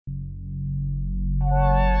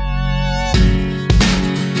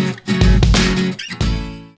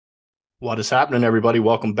What is happening, everybody?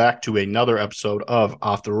 Welcome back to another episode of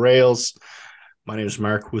Off the Rails. My name is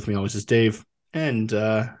Mark. With me always is Dave. And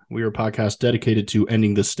we are a podcast dedicated to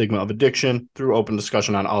ending the stigma of addiction through open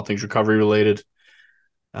discussion on all things recovery related.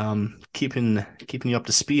 Keeping you up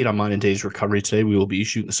to speed on mine and Dave's recovery today. We will be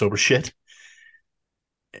shooting the sober shit.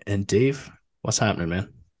 And Dave, what's happening,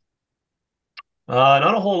 man?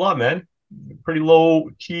 Not a whole lot, man. Pretty low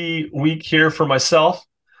key week here for myself,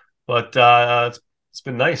 but it's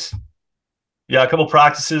been nice. Yeah, a couple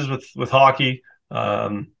practices with hockey,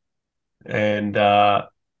 and workouts.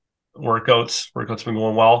 Workouts been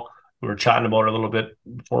going well. We were chatting about it a little bit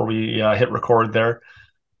before we hit record there.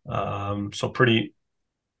 So pretty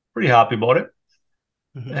happy about it.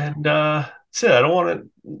 Mm-hmm. And that's it. I don't want to,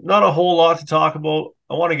 not a whole lot to talk about.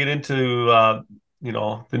 I want to get into the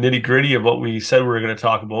nitty gritty of what we said we were going to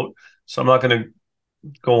talk about. So I'm not going to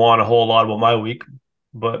go on a whole lot about my week,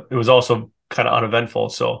 but it was also kind of uneventful.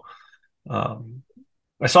 So um,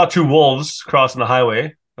 I saw two wolves crossing the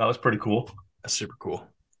highway. That was pretty cool. That's super cool.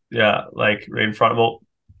 Yeah, like right in front, about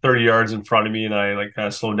 30 yards in front of me, and I like kind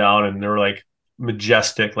of slowed down, and they were like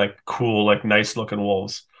majestic, like cool, like nice looking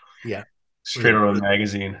wolves, Yeah. straight out of a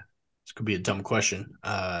magazine. This could be a dumb question.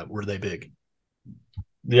 Were they big?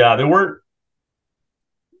 Yeah, they weren't,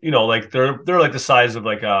 like they're like the size of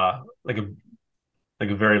like a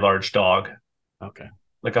very large dog, Okay.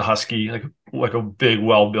 like a husky, like a big,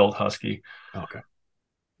 well built husky. Okay.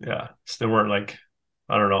 Yeah, so they weren't like,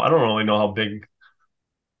 I don't know. I don't really know how big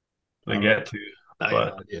I they don't know. get to, I have but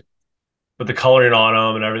no idea. the coloring on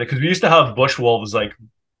them and everything. Because we used to have bush wolves like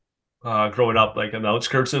growing up, like on the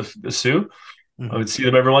outskirts of the Sioux. I Mm-hmm. would see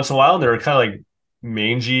them every once in a while, and they were kind of like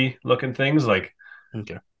mangy looking things. Like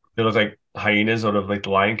Okay. they look like hyenas out of like the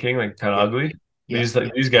Lion King, like kind of Yeah. ugly. Yeah. Yeah.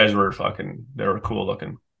 These guys were fucking. They were cool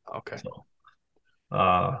looking. Okay. So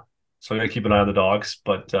uh, so I gotta keep an eye on the dogs.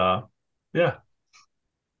 But yeah,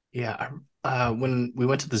 Yeah, when we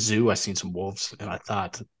went to the zoo, I seen some wolves, and I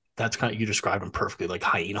thought that's kind of you described them perfectly, like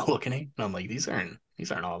hyena looking. And I'm like, these aren't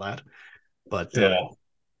all that, but yeah.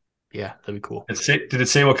 yeah, that'd be cool. Did it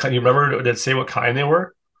say what kind? You remember? Did it say what kind they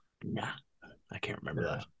were? Nah, I can't remember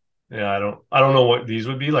Yeah. that. Yeah, I don't know what these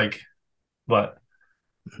would be like, but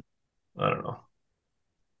I don't know.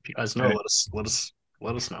 If you guys know, Okay.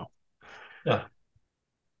 let us know. Yeah.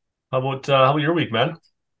 How about your week, man?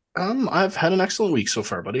 I've had an excellent week so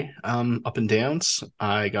far, buddy. Up and downs.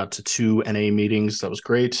 I got to two NA meetings. That was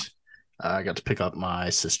great. I got to pick up my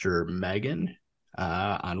sister Megan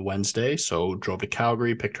on Wednesday, so drove to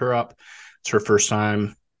Calgary, picked her up. It's her first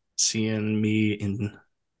time seeing me in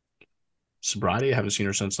sobriety. I haven't seen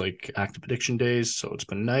her since like active addiction days, so it's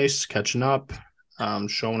been nice catching up,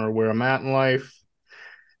 showing her where I'm at in life,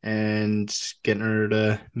 and getting her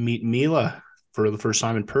to meet Mila for the first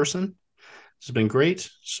time in person. It's been great.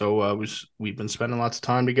 So we've been spending lots of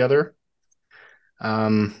time together.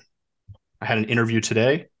 Um, I had an interview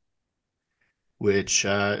today, which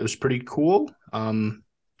it was pretty cool.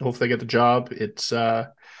 Hopefully, I get the job. It's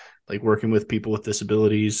like working with people with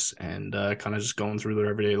disabilities and kind of just going through their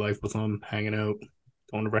everyday life with them, hanging out,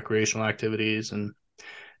 going to recreational activities, and I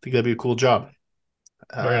think that'd be a cool job.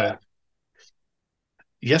 Very Uh, nice.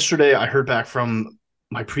 Yesterday, I heard back from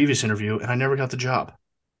my previous interview, and I never got the job.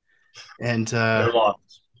 And They're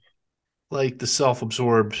lost. like the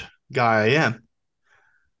self-absorbed guy I am,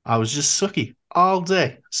 I was just sooky all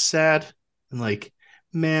day, sad, and like,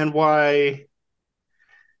 man, why?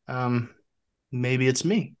 Um, Maybe it's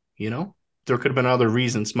me. There could have been other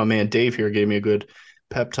reasons. My man Dave here gave me a good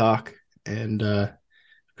pep talk, and could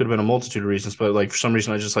have been a multitude of reasons, but like for some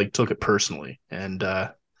reason I just like took it personally, and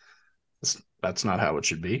that's not how it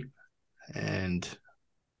should be. And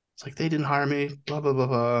it's like they didn't hire me, blah blah blah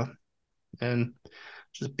blah, and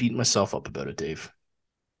just beating myself up about it, Dave.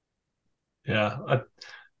 Yeah.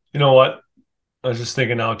 You know what? I was just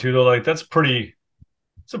thinking now too, though, like it's a pretty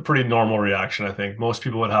normal reaction. I think most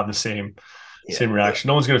people would have the Yeah, same reaction.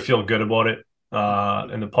 No one's gonna feel good about it.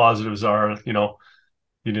 And the positives are, you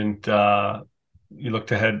didn't you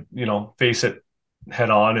looked ahead, face it head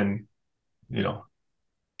on and, you know,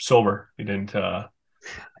 sober. You didn't look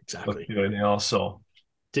exactly. do anything else. So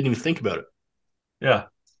Didn't even think about it. yeah.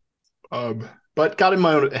 But got in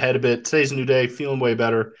my own head a bit. Today's a new day, feeling way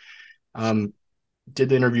better. Um, did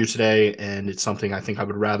the interview today, and it's something I think I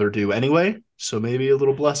would rather do anyway. So maybe a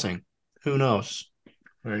little blessing. Who knows?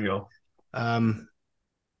 There you go. Um,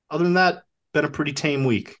 Other than that, been a pretty tame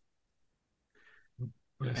week,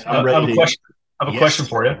 Nice. and I'm I ready have a to. question. I have a question Yes,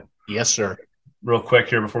 for you, yes, sir. real quick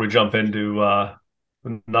here before we jump into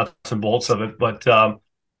the nuts and bolts of it. But and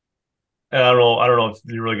I don't know if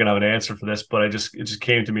you're really gonna have an answer for this, but it just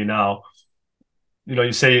came to me now.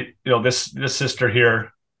 you say, this sister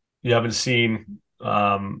here, you haven't seen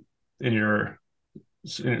in your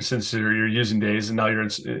since your using days, and now you're in,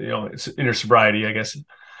 it's in your sobriety, I guess.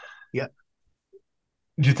 Yeah.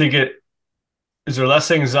 Do you think it is there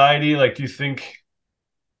less anxiety? Like, do you think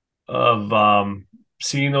of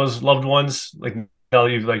seeing those loved ones, like now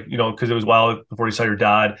you've like because it was a while before you saw your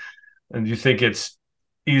dad, and do you think it's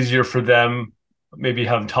easier for them maybe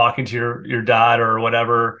have talking to your dad or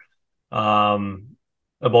whatever um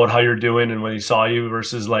about how you're doing and when he saw you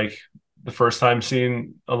versus like the first time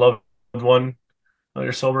seeing a loved one when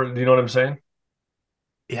you're sober? Do you know what I'm saying?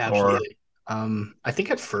 Yeah, Or absolutely. I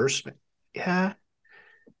think at first, yeah,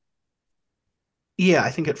 yeah,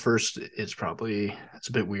 I think at first it's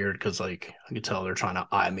a bit weird because like I could tell they're trying to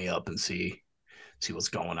eye me up and see what's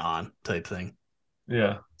going on type thing,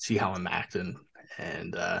 yeah, see how I'm acting,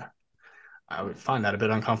 and I would find that a bit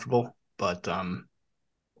uncomfortable. But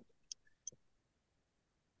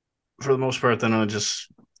for the most part, then I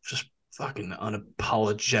just fucking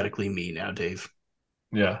unapologetically me now, Dave.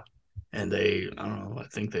 yeah, And I don't know, I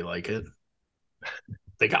think they like it.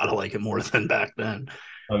 They gotta like it more than back then.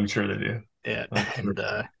 I'm sure they do. Yeah, I'm sure.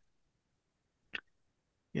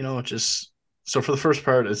 and just so for the first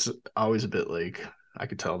part, it's always a bit like I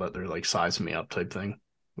could tell that they're like sizing me up type thing,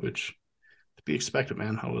 which to be expected,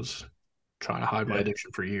 man. I was trying to hide my Yeah.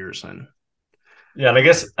 addiction for years, and Yeah, and I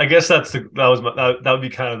guess that would be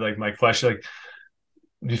kind of like my question. Like,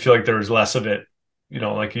 do you feel like there was less of it?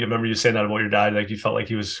 Like you remember you saying that about your dad, like you felt like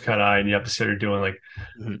he was kind of eyeing you up to see what you're doing. Like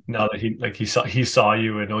mhm. now that he saw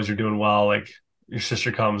you and knows you're doing well, like your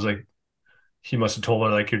sister comes, like he must have told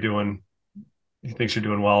her like he thinks you're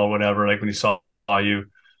doing well or whatever. Like when he saw you,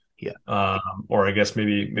 Yeah, or I guess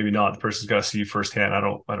maybe not. The person's got to see you firsthand. I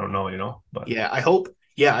don't know, but yeah. I hope.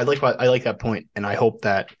 Yeah, I like that point, and I hope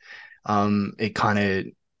that it kind of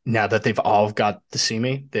now that they've all got to see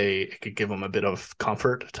me, it could give them a bit of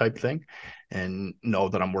comfort type thing, and know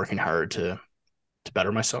that I'm working hard to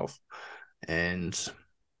better myself. And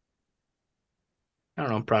I don't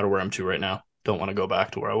know, I'm proud of where I'm to right now. Don't want to go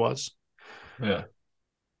back to where I was. yeah,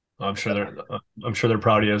 I'm sure But they're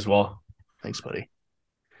proud of you as well. thanks, buddy.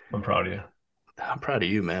 I'm proud of you. I'm proud of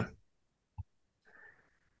you, man.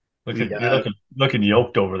 Look We at you're looking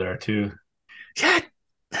yoked over there too. yeah,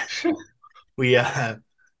 we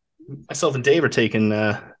myself and Dave are taking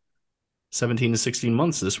 17 to 16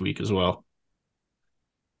 months this week as well.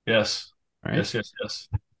 Yes, Right? yes, yes, yes.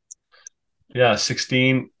 Yeah,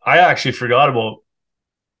 16. I actually forgot about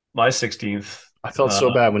my 16th. I felt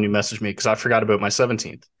so bad when you messaged me because I forgot about my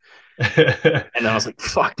 17th. And then I was like,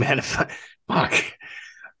 fuck, man, fuck.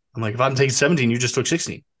 I'm like, if I'm taking 17, you just took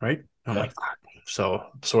 16, right? And I'm yeah, like, fuck. So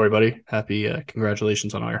sorry, buddy. Happy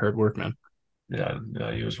congratulations on all your hard work, man. yeah,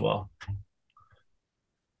 yeah, you as well.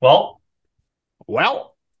 Well,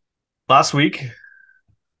 Well, last week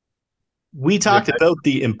we we talked about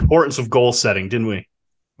the importance of goal setting, didn't we?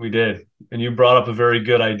 we did, and you brought up a very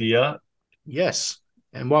good idea. Yes.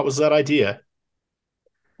 And what was that idea?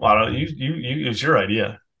 Why don't it was your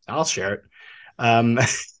idea. I'll share it. Um,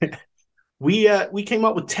 we came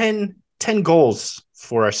up with ten goals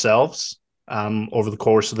for ourselves over the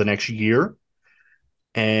course of the next year.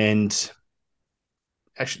 And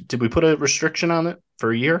actually, did we put a restriction on it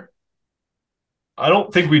for a year? I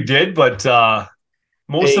don't think we did, but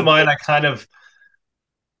most of Hey, mine I kind of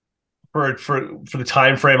for the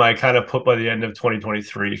time frame I kind of put by the end of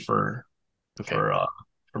 2023 okay. for uh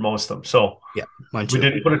for most of them. So Yeah, mine we too.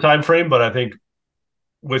 didn't put a time frame, but I think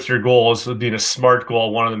with your goals being a SMART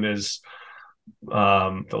goal, one of them is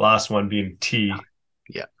the last one being T.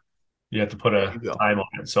 Yeah, You have to put there a you go. time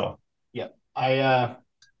on it. So Yeah.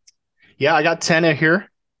 I got 10 in here.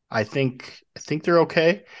 I think they're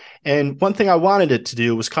okay. And one thing I wanted it to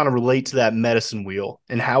do was kind of relate to that medicine wheel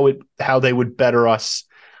and how they would better us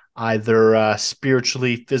either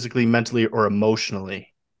spiritually, physically, mentally, or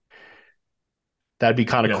emotionally. That'd be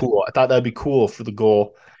kind of yeah, cool. I thought that'd be cool for the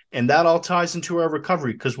goal. And that all ties into our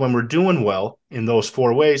recovery because when we're doing well in those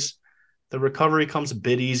four ways, the recovery comes a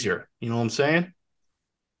bit easier. You know what I'm saying?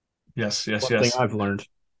 yes, yes, One thing yes, I've learned.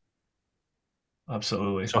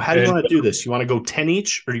 absolutely. So how do you And want to do this? You want to go 10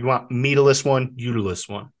 each, or do you want me to list one, you to list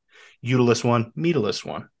one? You to list one, me to list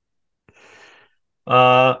one.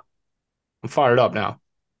 uh I'm fired up now.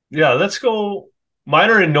 yeah, let's go. Mine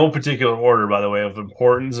are in no particular order, by the way, of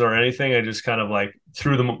importance or anything. I just kind of like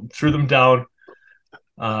threw them down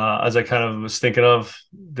as I kind of was thinking of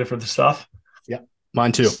different stuff. Yeah.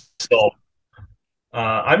 Mine too. So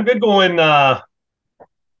I'm good going.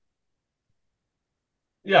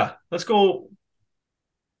 Yeah, let's go.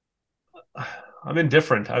 I'm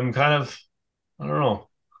indifferent. I'm kind of, I don't know.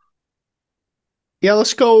 Yeah,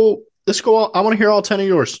 let's go. Let's go. I want to hear all 10 of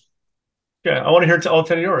yours. Yeah, I want to hear all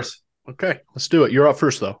 10 of yours. Okay, let's do it. You're up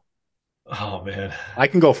first, though. Oh man. I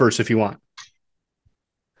can go first if you want.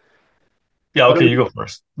 Yeah, okay, Whatever. you go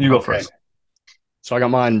first. You go Okay. first. So I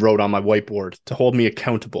got mine wrote on my whiteboard to hold me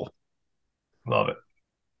accountable. Love it.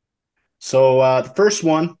 So the first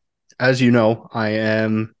one, as you know,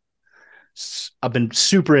 I've been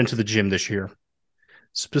super into the gym this year,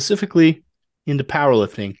 specifically into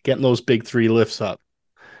powerlifting, getting those big three lifts up.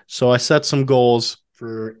 So I set some goals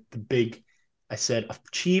for the big. I said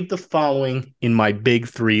achieve the following in my big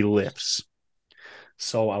three lifts.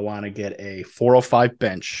 So I want to get a 405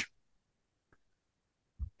 bench,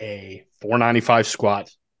 a 495 squat,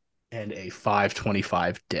 and a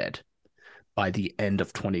 525 dead by the end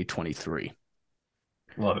of 2023.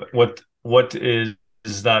 Love it. What is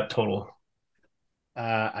that total?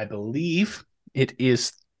 I believe it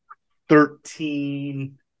is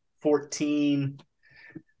 13, 14.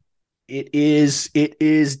 It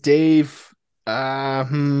is Dave.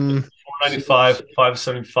 Hmm, 495,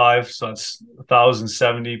 575, so that's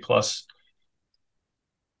 1,070 plus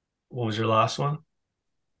what was your last one?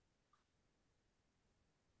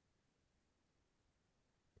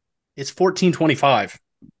 it's 1425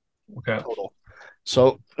 Okay. total.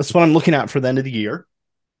 So that's what I'm looking at for the end of the year.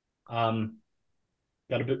 Um,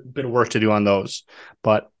 got a bit of work to do on those,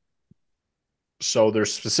 but so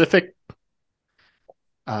there's specific,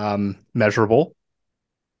 measurable,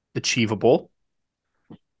 achievable.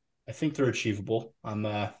 I think they're achievable. I'm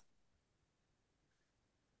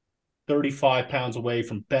 35 pounds away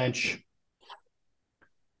from bench,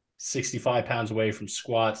 65 pounds away from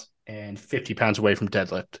squat, and 50 pounds away from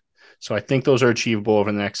deadlift. So I think those are achievable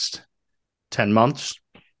over the next 10 months.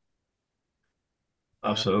 Uh,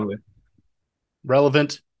 Absolutely.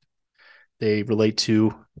 Relevant. They relate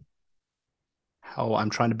to how I'm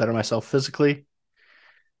trying to better myself physically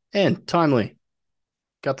and timely.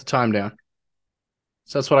 Got the time down.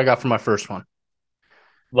 So that's what I got for my first one.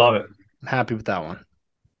 Love it. I'm happy with that one.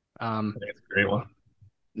 I think it's a great one.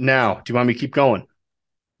 Now, do you want me to keep going?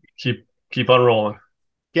 Keep on rolling.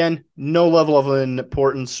 Again, no level of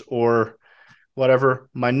importance or whatever.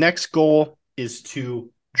 My next goal is to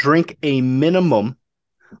drink a minimum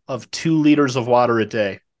of 2 liters of water a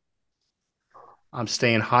day. I'm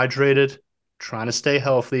staying hydrated, trying to stay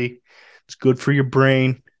healthy. It's good for your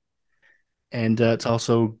brain, and it's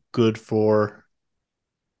also good for,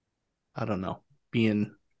 I don't know,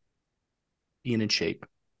 being in shape.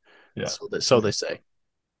 Yeah. So they say.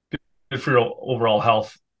 Good for your overall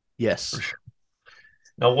health for Yes. sure.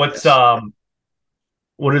 Now, Yes.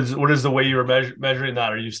 what is the way you were measuring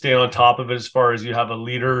that? Are you staying on top of it as far as you have a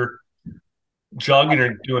liter jug and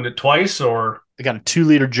you're doing it twice, or I got a 2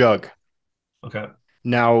 liter jug. okay,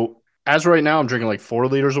 Now, as right now, I'm drinking like 4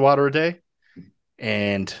 liters of water a day,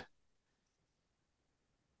 and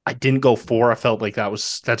I didn't go four. I felt like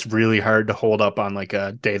that's really hard to hold up on like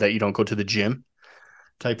a day that you don't go to the gym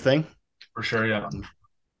type thing. for sure, yeah,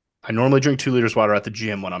 I normally drink 2 liters of water at the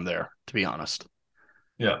gym when I'm there, to be honest,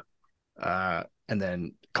 yeah. and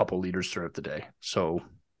then a couple liters throughout the day. So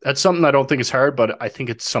that's something I don't think is hard, but I think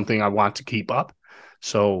it's something I want to keep up.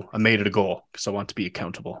 So I made it a goal because I want to be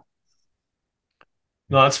accountable.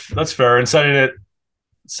 No, that's fair. And setting it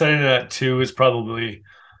at two is probably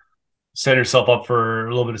setting yourself up for a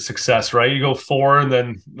little bit of success, right? You go four, and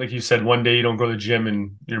then like you said, one day you don't go to the gym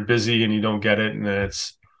and you're busy and you don't get it, and then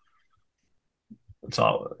it's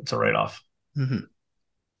a write off. Mm-hmm.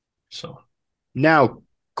 So, Now,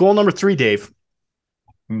 goal number 3, Dave,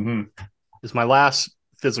 mm-hmm. is my last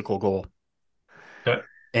physical goal. Okay,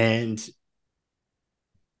 And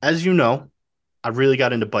as you know, I really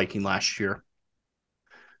got into biking last year.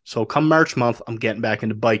 So come March month, I'm getting back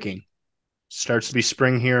into biking. Starts to be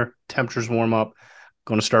spring here, temperatures warm up.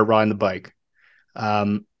 Going to start riding the bike.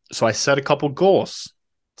 So I set a couple goals,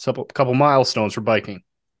 set a couple milestones for biking.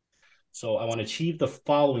 So I want to achieve the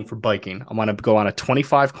following for biking. I want to go on a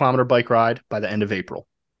 25-kilometer bike ride by the end of April.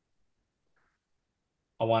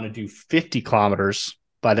 I want to do 50 kilometers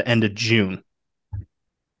by the end of June.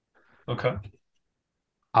 okay,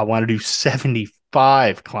 I want to do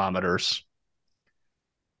 75 kilometers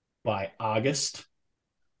by August.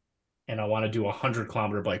 And I want to do a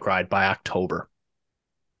 100-kilometer bike ride by October.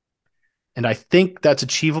 And I think that's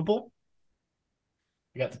achievable.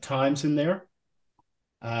 I got the times in there.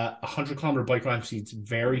 100-kilometer bike ride seems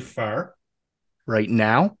very far right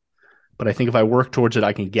now, but I think if I work towards it,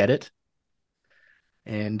 I can get it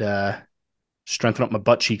and strengthen up my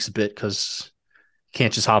butt cheeks a bit because you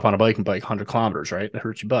can't just hop on a bike and bike 100 kilometers, right? It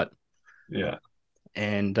hurts your butt. yeah.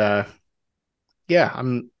 And yeah,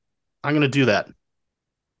 I'm going to do that.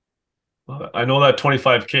 I know that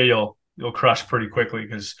 25K you'll crush pretty quickly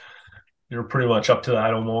because you're pretty much up to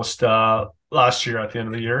that almost last year at the end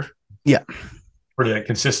of the year, Yeah. pretty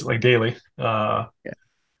consistently daily. Yeah.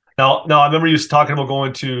 Now I remember you was talking about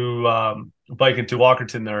going to biking to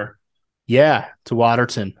Walkerton there. Yeah, to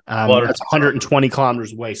Waterton. That's Waterton, sorry. 120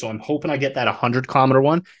 kilometers away. So I'm hoping I get that 100-kilometer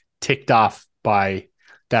one ticked off by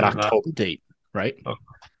that Getting that. October date, right? Oh,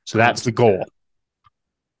 So cool. that's the goal.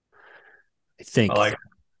 I I think like it.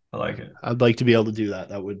 I like it. I'd like to be able to do that.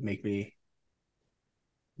 That would make me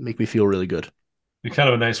feel really good. Be kind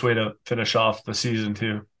of a nice way to finish off the season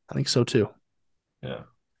too. I think so too. Yeah.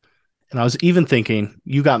 And I was even thinking,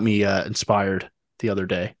 you got me inspired the other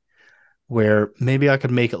day, where maybe I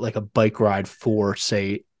could make it like a bike ride for,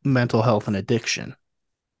 say, mental health and addiction.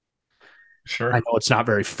 I Sure. know it's not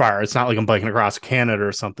very far. It's not like I'm biking across Canada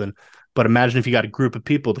or something. But imagine if you got a group of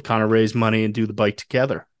people to kind of raise money and do the bike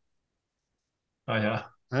together. Oh yeah.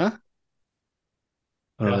 Huh?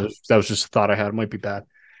 I don't know. Yeah. That was just a thought I had. It might be bad.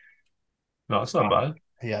 No, it's not bad.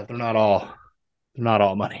 Yeah, they're not all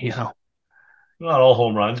money, you know. Not all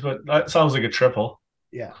home runs, but that sounds like a triple.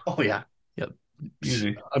 Yeah. Oh yeah. Yep.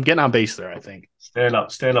 Easy. I'm getting on base there, I think. Stand up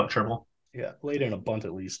triple. Yeah, laid in a bunt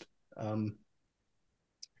at least.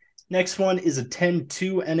 Next one is attend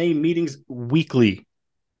 2 NA meetings weekly.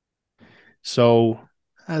 So,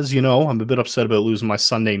 as you know, I'm a bit upset about losing my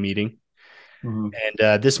Sunday meeting. Mm-hmm.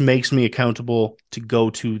 And this makes me accountable to go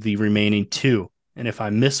to the remaining two. And if I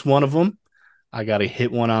miss one of them, I got to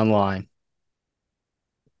hit one online.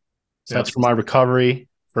 So Yeah. that's for my recovery,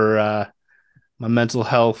 for my mental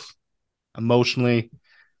health, emotionally.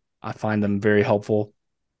 I find them very helpful.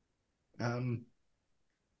 Um,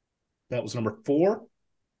 that was number 4.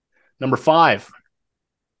 Number 5,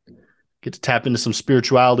 get to tap into some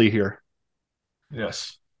spirituality here.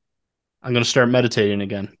 Yes. I'm going to start meditating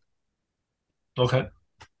again. Okay.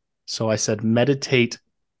 So I said meditate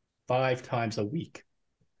 5 times a week.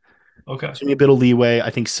 Okay. Give me a bit of leeway. I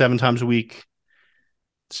think 7 times a week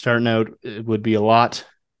starting out, it would be a lot.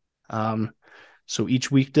 So each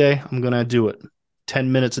weekday, I'm going to do it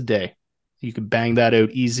 10 minutes a day. You can bang that out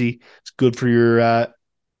easy. It's good for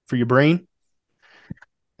your brain.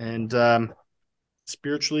 And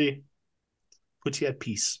spiritually puts you at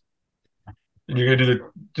peace. And you're gonna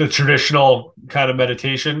do the traditional kind of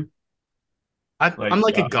meditation, I'm like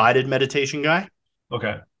like a guided meditation guy.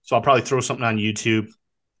 okay. So I'll probably throw something on YouTube,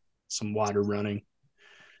 some water running,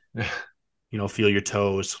 feel your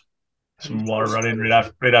toes. Some water running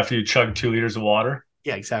right after you chug 2 liters of water.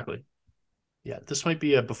 Yeah, exactly. Yeah, this might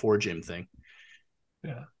be a before gym thing.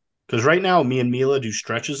 Yeah. Because right now, me and Mila do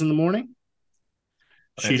stretches in the morning.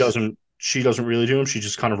 She Nice. doesn't. She doesn't really do them. She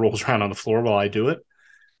just kind of rolls around on the floor while I do it.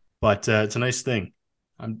 But it's a nice thing.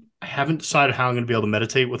 I haven't decided how I'm going to be able to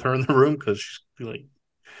meditate with her in the room because she's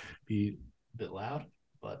be a bit loud.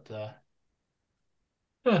 But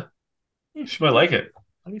Yeah. She might like it.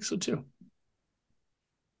 I think so too.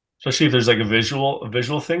 Especially if there's like a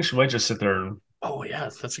visual thing. She might just sit there and Oh yeah,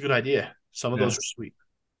 that's a good idea. Some of yeah. those are sweet.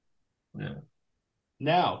 Yeah.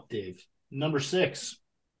 Now, Dave, number 6.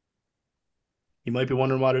 You might be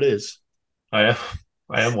wondering what it is. I am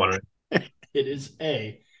I am wondering. It is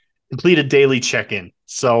a completed daily check-in.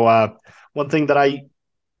 So one thing that I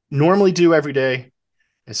normally do every day,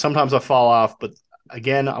 and sometimes I fall off, but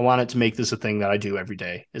again, I wanted to make this a thing that I do every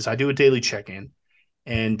day, is I do a daily check-in.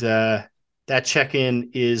 And that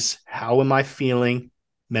check-in is how am I feeling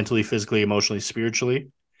mentally, physically, emotionally, spiritually.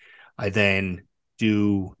 I then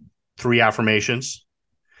do 3 affirmations,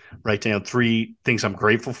 write down 3 things I'm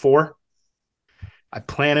grateful for. I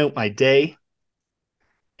plan out my day,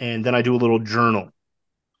 and then I do a little journal.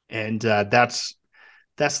 And that's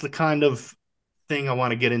the kind of thing I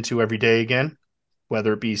want to get into every day again,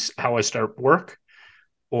 whether it be how I start work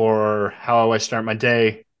or how I start my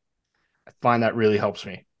day. I find that really helps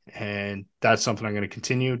me. And that's something I'm going to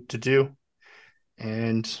continue to do.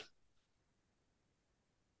 And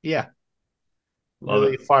yeah, Love it.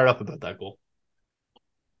 really fired up about that goal.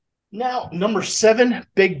 Now, number 7,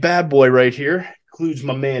 big bad boy right here, includes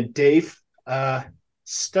my man Dave.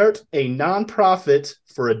 Start a nonprofit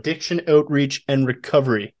for addiction outreach and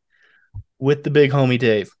recovery with the big homie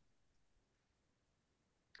Dave.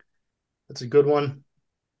 That's a good one.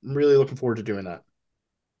 I'm really looking forward to doing that.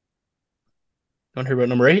 Want to hear about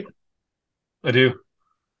number 8? I do.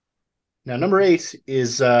 Now, number 8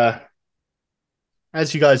 is, as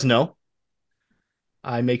you guys know,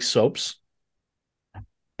 I make soaps,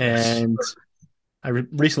 Yes. and I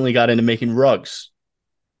recently got into making rugs.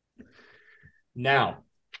 Now,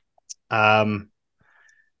 I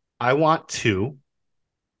want to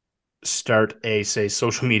start a, say,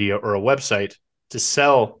 social media or a website to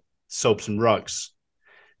sell soaps and rugs.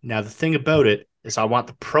 Now, the thing about it is I want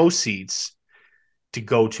the proceeds to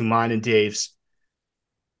go to mine and Dave's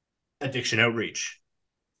addiction outreach,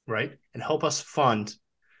 right? And help us fund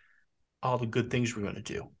all the good things we're going to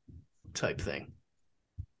do type thing.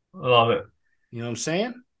 I love it. You know what I'm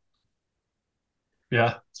saying?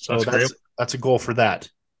 Yeah, So that's great. that's a goal for that.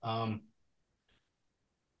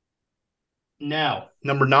 Now,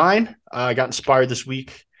 number 9, I got inspired this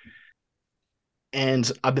week, and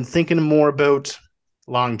I've been thinking more about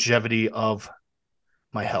longevity of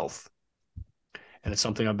my health, and it's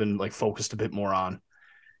something I've been like focused a bit more on.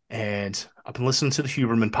 And I've been listening to the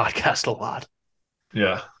Huberman podcast a lot,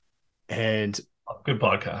 Yeah, and good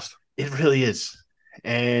podcast. it really is.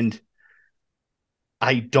 And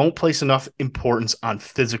I don't place enough importance on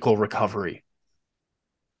physical recovery.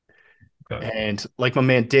 Okay. And like my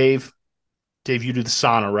man Dave, you do the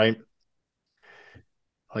sauna, right?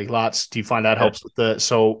 Like lots. Do you find that Yeah, helps with the?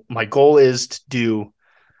 So my goal is to do,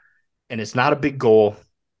 and it's not a big goal,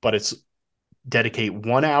 but it's dedicate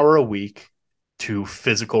 1 hour a week to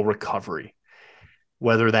physical recovery,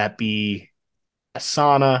 whether that be a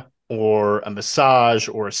sauna or a massage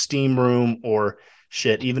or a steam room or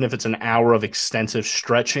shit, even if it's an hour of extensive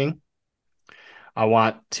stretching, I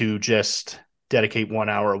want to just dedicate 1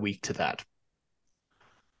 hour a week to that.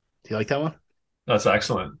 Do you like that one? that's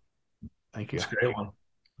excellent. Thank you. That's a great one.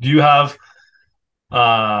 Do you have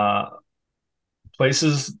uh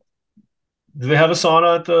places? Do they have a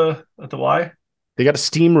sauna at the Y? They got a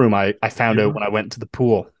steam room I found Steam out room? when I went to the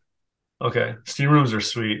pool. Okay, steam rooms are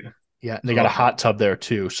sweet Yeah, and as they got a well. hot tub there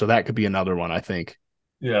too, so that could be another one, I think.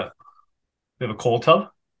 Yeah, they have a cold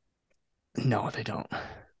tub. No, they don't.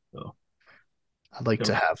 No, I'd like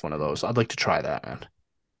to never. have one of those. I'd like to try that, man.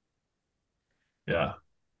 Yeah,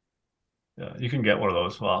 yeah, you can get one of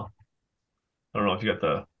those. Well, I don't know if you got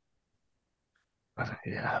the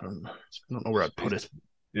Yeah, I don't know where I'd put space. it.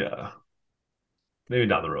 Yeah, maybe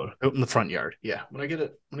down the road. Out in the front yard. Yeah, when I get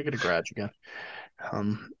a garage again.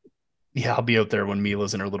 Um, yeah, I'll be out there when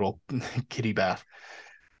Mila's in her little kitty bath,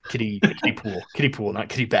 kitty pool, not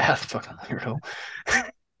kitty bath. Fucking weirdo.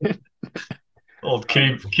 Old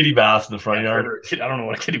kitty bath in the front Yeah, yard. I don't know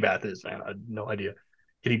what a kitty bath is, man. I have no idea.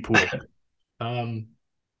 Kitty pool. Um,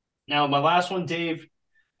 Now my last one, Dave.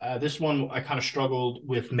 This one I kind of struggled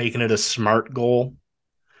with making it a smart goal,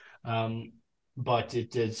 um, but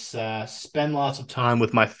it is spend lots of time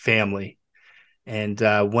with my family, and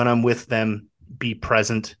when I'm with them, be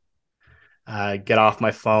present, get off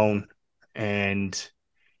my phone, and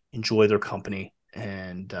enjoy their company.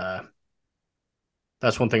 And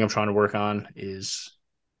that's one thing I'm trying to work on is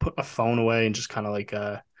put my phone away and just kind of like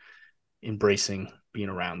embracing being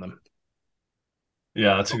around them.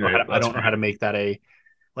 Yeah, that's a great. I That's don't know how great. to make that a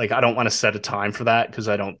like. I don't want to set a time for that because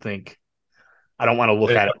I don't want to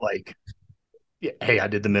look It, at it like, yeah, hey, I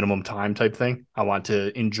did the minimum time type thing. I want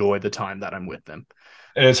to enjoy the time that I'm with them.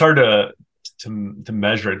 and it's hard to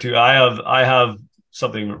measure it too. I have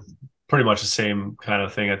something pretty much the same kind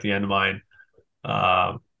of thing at the end of mine,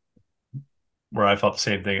 uh, where I felt the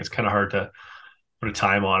same thing. It's kind of hard to put a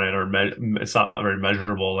time on it, or it's not very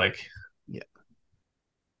measurable. Like Yeah.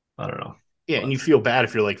 I don't know, Yeah. And but you feel bad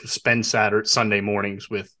if you're like spend Saturday, Sunday mornings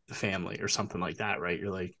with the family or something like that, right?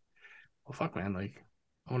 You're like, well, fuck, man. Like,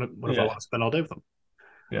 what if I yeah, want to spend all day with them?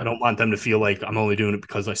 I yeah, don't want them to feel like I'm only doing it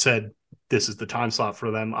because I said this is the time slot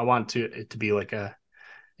for them. I want it to be like a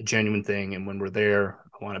genuine thing. And when we're there,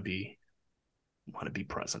 want to be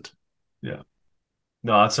present. yeah.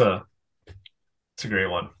 No, it's a great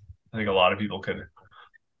one. I think a lot of people could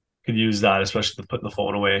use that, especially to put the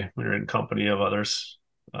phone away when you're in company of others.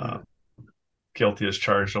 Uh, Mm-hmm. Guilty as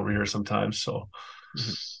charged over here sometimes. So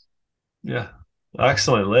Mm-hmm. yeah,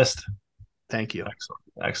 excellent list. Thank you. Excellent,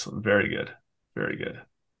 excellent, very good, very good.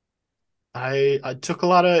 I took a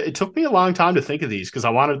lot of it took me a long time to think of these because I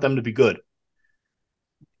wanted them to be good.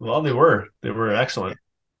 Well, they were excellent.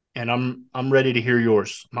 And I'm ready to hear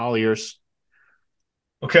yours. I'm all ears.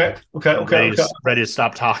 Okay, okay, I'm okay, okay. ready to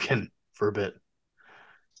stop talking for a bit.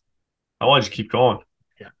 I wanted you to keep going.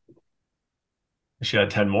 Yeah. She had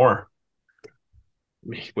 10 more.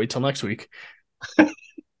 Wait till next week.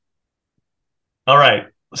 All right.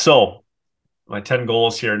 So my 10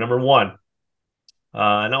 goals here. Number one,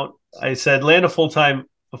 now I said land a full-time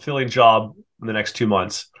fulfilling job in the next 2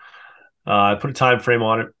 months. I put a time frame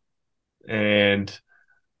on it, and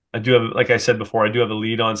I do have, like I said before, I do have a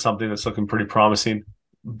lead on something that's looking pretty promising,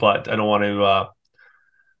 but I don't want to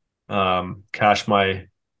cash my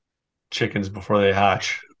chickens before they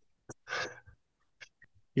hatch.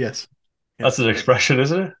 Yes. Yeah. That's an expression,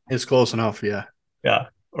 isn't it? It's close enough. Yeah. Yeah,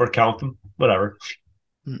 or count them, whatever.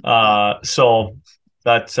 Mm. So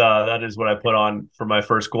that is what I put on for my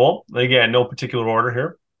first goal. Again, no particular order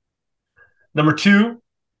here. Number two,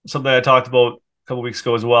 something I talked about a couple weeks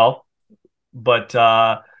ago as well, but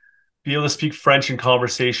be able to speak French in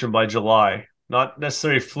conversation by July. Not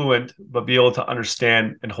necessarily fluent, but be able to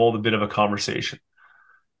understand and hold a bit of a conversation.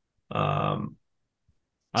 Um,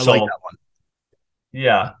 I like so that one.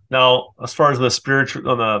 yeah. Now, as far as the spiritual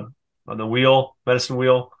on the wheel, medicine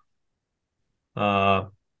wheel, I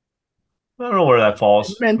don't know where that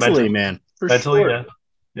falls. Mentally, man, for Mentally, sure. yeah,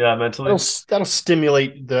 yeah, That'll mentally, that'll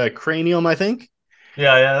stimulate the cranium, I think.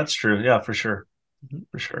 yeah, yeah. That's true. Yeah, for sure, Mhm.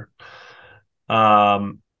 for sure.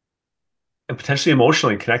 Um, and potentially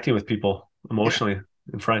emotionally connecting with people Yeah. emotionally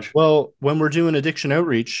in French. Well, when we're doing addiction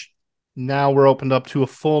outreach, now we're opened up to a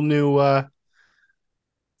full new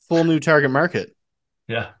target market.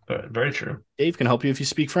 Yeah, very true. Dave can help you if you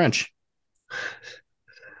speak French.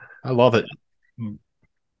 I love it.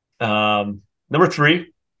 Number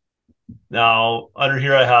three. Now under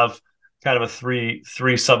here I have kind of a three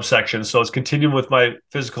subsections. So it's continuing with my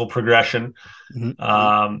physical progression. Mhm.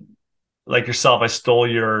 Um, like yourself,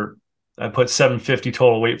 I put 750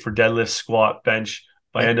 total weight for deadlift, squat, bench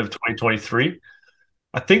by Yep. end of 2023.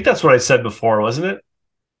 I think that's what I said before, wasn't it?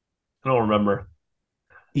 I don't remember,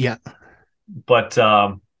 Yeah. but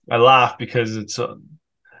I laugh because it's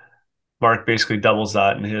Mark basically doubles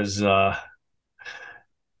that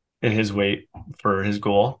in his weight for his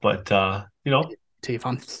goal. But Dave,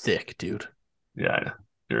 I'm thick, dude. yeah,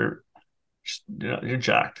 you're you're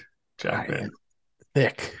jacked, I jacked man. am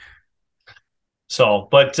thick. So,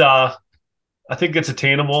 but I think it's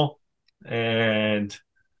attainable, and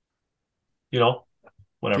you know, Dude,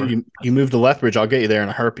 whatever. you move to Lethbridge, I'll get you there in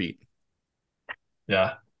a heartbeat.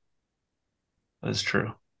 Yeah, that's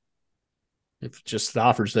true. If just the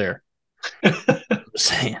offer's there. I'm just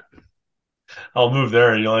saying. I'll move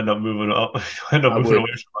there, and you'll end up moving up. You'll end up I moving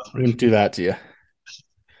away from wouldn't Lethbridge. do that to you.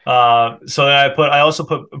 So then I also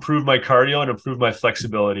put improve my cardio and improve my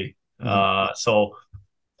flexibility. Mhm. So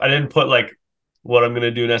I didn't put like what I'm going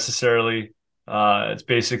to do necessarily. It's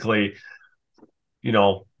basically, you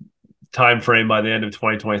know, time frame by the end of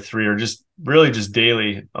 2023 or just really just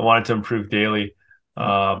daily. I wanted to improve daily.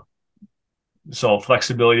 Mhm. Uh, so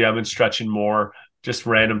flexibility, I've been stretching more, just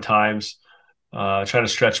random times, trying to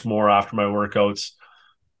stretch more after my workouts.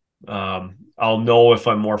 I'll know if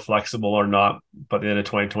I'm more flexible or not by the end of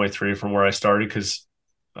 2023 from where I started because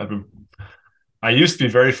I've been I used to be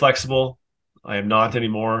very flexible. I am not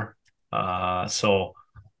anymore. So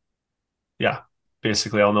yeah,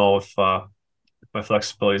 basically I'll know if my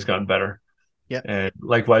flexibility has gotten better, Yep. and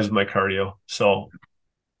likewise with my cardio. So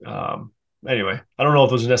um, anyway, I don't know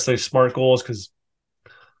if those are necessarily smart goals because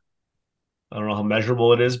I don't know how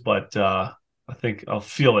measurable it is, but I think I'll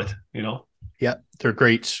feel it. Yep. They're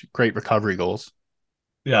great recovery goals.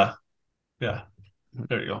 Yeah, yeah.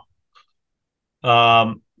 There you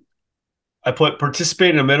go. I put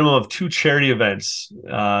participate in a minimum of two charity events.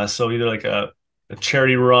 So either like a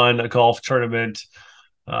charity run, a golf tournament,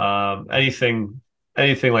 anything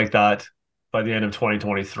like that by the end of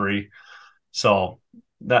 2023. So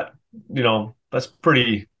that that's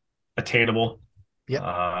pretty attainable, Yep.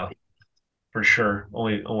 uh, for sure.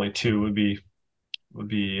 Only two would be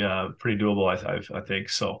pretty doable. I think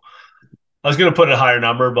so. I was gonna put a higher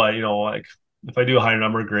number, but like if I do a higher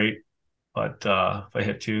number, great. But if I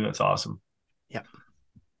hit two, that's awesome. Yep.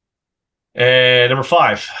 And number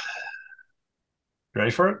five,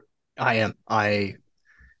 ready for it? I am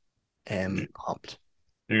pumped.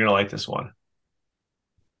 You're gonna like this one.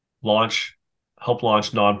 Launch, help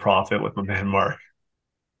launch nonprofit with my man Mark.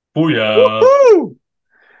 Booyah! Woohoo!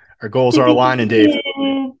 Our goals are aligning, Dave.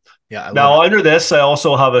 Yeah, I love it. Now, under this, I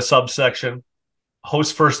also have a subsection: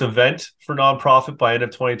 host first event for nonprofit by end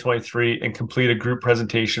of 2023 and complete a group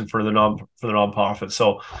presentation for the nonprofit.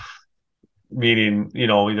 So, meaning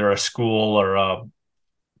either a school or a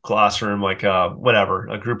classroom, like whatever,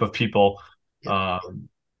 a group of people, Yep.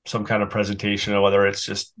 some kind of presentation, whether it's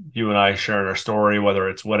just you and I sharing our story, whether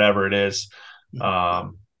it's whatever it is. Mhm.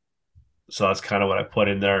 Um, so that's kind of what I put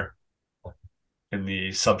in there in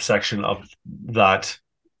the subsection of that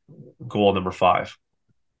goal number five.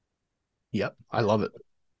 Yep. I love it.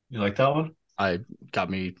 You like that one? I got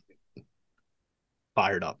me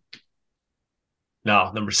fired up.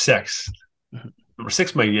 Now, number six. Mhm. Number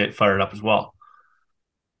six might get fired up as well.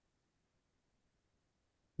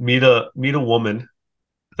 Meet a woman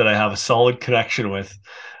that I have a solid connection with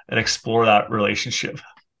and explore that relationship.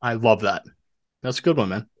 I love that. That's a good one,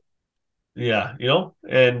 man. Yeah,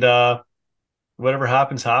 and whatever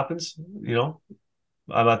happens, happens.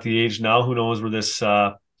 I'm at the age now. Who knows where this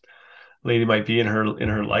lady might be in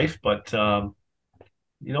her life, but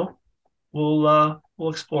we'll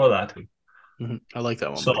explore that. I like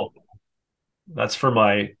that one, buddy. So that's for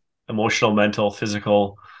my emotional, mental,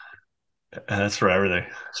 physical, and that's for everything.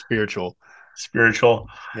 Spiritual. Spiritual,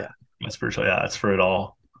 Yeah. spiritual. Yeah, that's for it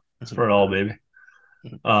all. It's Mhm. for it all, baby.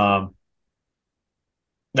 Mhm. Um,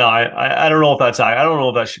 no, I don't know if that's I don't know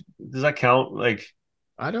if that does that count? Like,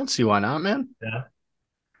 I don't see why not, man. yeah,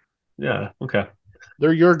 yeah, okay,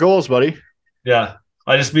 They're your goals, buddy. yeah.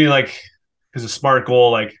 I just mean like because a smart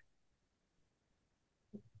goal, like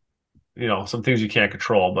some things you can't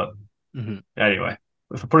control, but Hmm. anyway,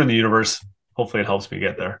 if I put it in the universe, hopefully it helps me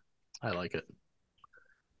get there. I like it.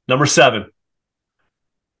 Number seven,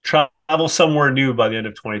 travel somewhere new by the end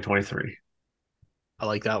of 2023. I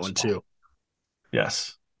like that one So, too.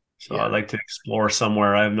 yes. So Yeah. I'd like to explore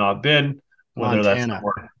somewhere I have not been, whether that's Montana.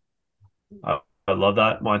 somewhere I love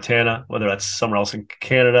that, Montana, whether that's somewhere else in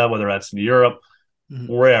Canada, whether that's in Europe, Mhm.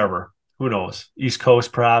 wherever. Who knows? East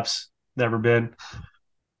Coast, perhaps. Never been.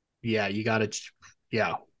 Yeah, you got it.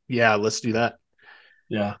 Yeah. Yeah, let's do that.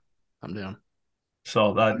 Yeah. I'm down. So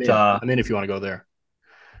I'm that in. I'm in if you want to go there.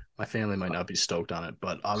 My family might not be stoked on it,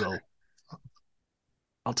 but I'll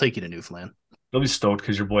take you to Newfoundland. you'll be stoked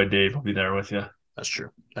because your boy Dave will be there with you. That's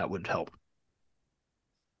true. That would help.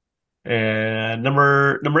 And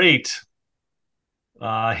number eight,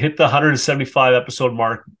 hit the 175 episode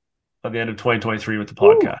mark by the end of 2023 with the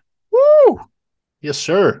Woo! podcast. Woo! Yes,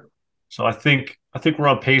 sir. So I think we're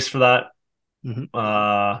on pace for that. Hmm.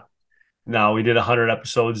 Uh, Now we did 100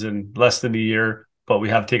 episodes in less than a year, but we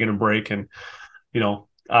have taken a break, and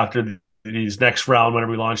after these next round,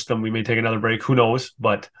 whenever we launch them, we may take another break. Who knows?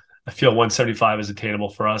 But I feel 175 is attainable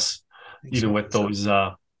for us, I think even so. with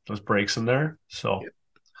those breaks in there. So,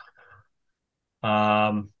 Yep.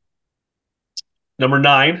 um, number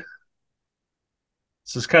nine.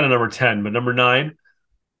 This is kind of number 10, but number nine,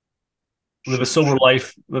 live a Shoot. sober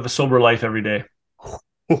life. Live a sober life every day.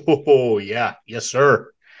 Oh, yeah. Yes,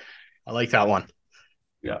 sir. I like that one.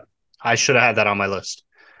 Yeah, I should have had that on my list.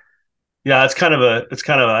 yeah. It's kind of.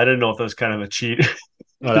 I didn't know if that was kind of a cheat.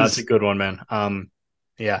 Oh, that's a 'Cause good one, man.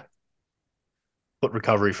 Yeah. Put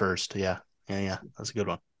recovery first. Yeah. Yeah, yeah. That's a good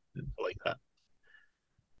one. I like that.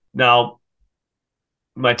 now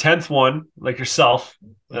my 10th one, like yourself,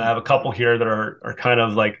 and I Mhm. have a couple here that are kind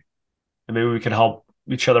of like, and maybe we can help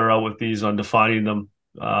each other out with these on defining them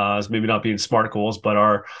as maybe not being smart goals, but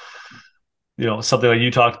are something like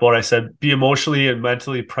you talked about. I said be emotionally and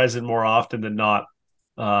mentally present more often than not.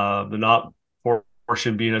 The not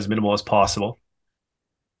portion being as minimal as possible.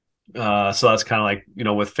 So that's kind of like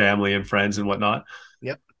with family and friends and whatnot.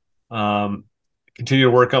 Yep. Um, Continue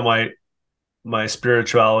to work on my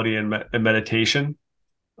spirituality and meditation.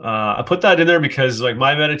 I put that in there because like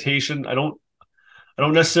my meditation, I don't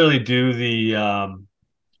necessarily do the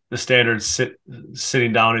standard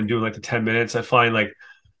sitting down and doing like the 10 minutes. I find like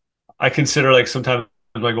I consider like sometimes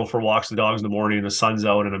I go for walks with the dogs in the morning and the sun's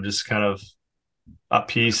out and I'm just kind of at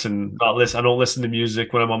peace and not listen. I don't listen to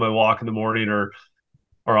music when I'm on my walk in the morning or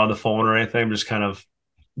on the phone or anything. I'm just kind of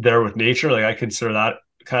there with nature. Like I consider that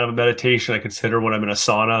kind of a meditation. I consider when I'm in a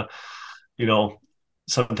sauna, you know,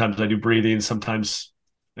 sometimes I do breathing. Sometimes,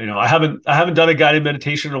 I haven't done a guided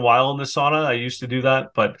meditation in a while in the sauna. I used to do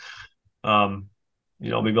that, but um,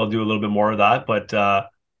 maybe I'll do a little bit more of that. But I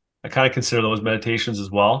kind of consider those meditations as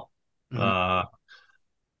well. Hmm. Uh,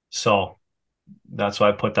 so that's why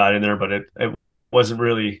I put that in there. But it wasn't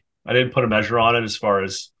really. I didn't put a measure on it as far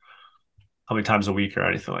as how many times a week or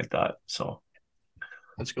anything like that. So,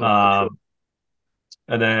 That's a good one. um,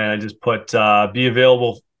 and then I just put be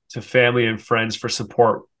available to family and friends for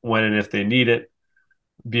support when and if they need it.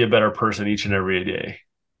 Be a better person each and every day.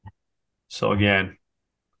 So again,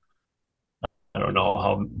 I don't know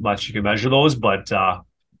how much you can measure those, but those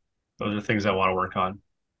are things I want to work on.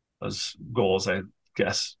 Those goals, I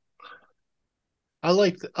guess. I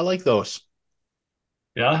like those.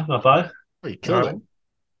 Yeah, not bad. Oh, you All killed it. right.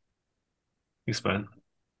 Thanks, man.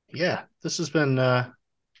 Yeah. This has been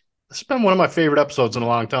one of my favorite episodes in a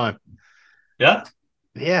long time. Yeah,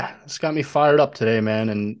 Yeah, it's got me fired up today, man.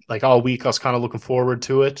 And like all week I was kind of looking forward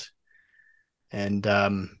to it. And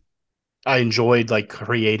I enjoyed like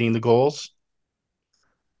creating the goals.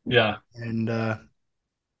 yeah, And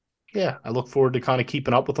yeah, I look forward to kind of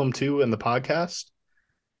keeping up with them too in the podcast,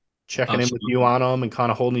 checking in with you absolutely. on them and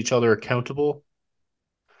kind of holding each other accountable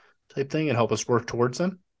type thing and help us work towards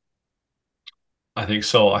them. I think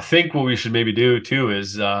so. I think what we should maybe do too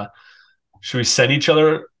is should we send each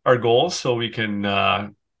other our goals so we can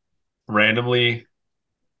randomly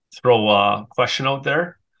throw a question out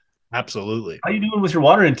there? Absolutely. How you doing with your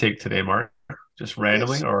water intake today, Mark? Just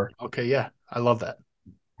randomly Yes. or Okay. Yeah. I love that.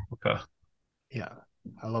 okay. Yeah.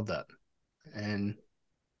 I love that. And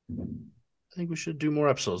I think we should do more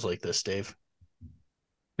episodes like this, Dave.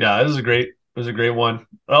 Yeah, this is a great one.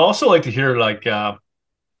 I also like to hear like some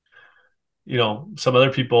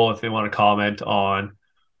other people if they want to comment on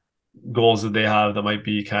goals that they have that might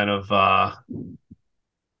be kind of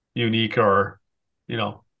unique or you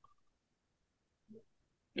know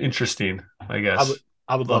interesting, I I would guess.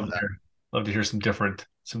 I would Love love to that. hear some different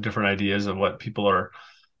ideas of what people are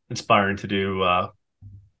inspiring to do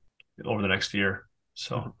over the next year. Mhm.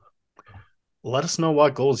 So Let us know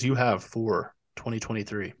what goals you have for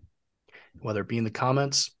 2023, whether it be in the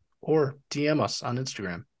comments or DM us on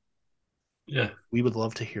Instagram. yeah, We would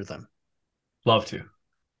love to hear them. love to.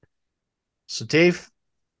 So, Dave,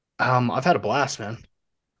 I've had a blast, man,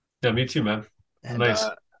 Yeah, me too, man. and Nice.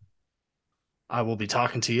 I will be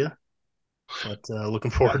talking to you. But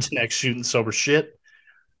looking Yeah. forward to next shooting sober shit.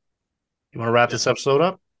 You want to wrap Yeah. this episode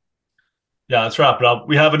up? Yeah, let's wrap it up.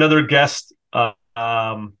 We have another guest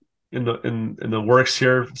in the works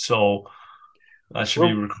here, so I should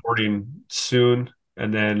be Well, recording soon,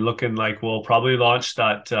 and then looking like we'll probably launch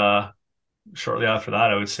that shortly after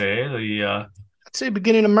that. I would say the I'd say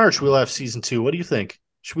beginning of March we'll have season two. What do you think?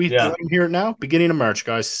 Should we yeah, let them hear it now? Beginning of March,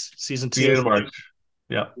 guys. Season two beginning of March.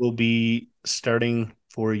 Yeah, will be starting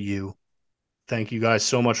for you. Thank you guys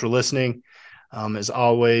so much for listening. As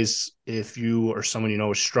always, if you or someone you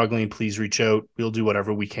know is struggling, please reach out. We'll do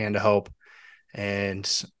whatever we can to help. And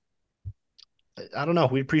I don't know.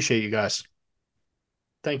 We appreciate you guys.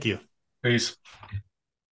 Thank you. peace.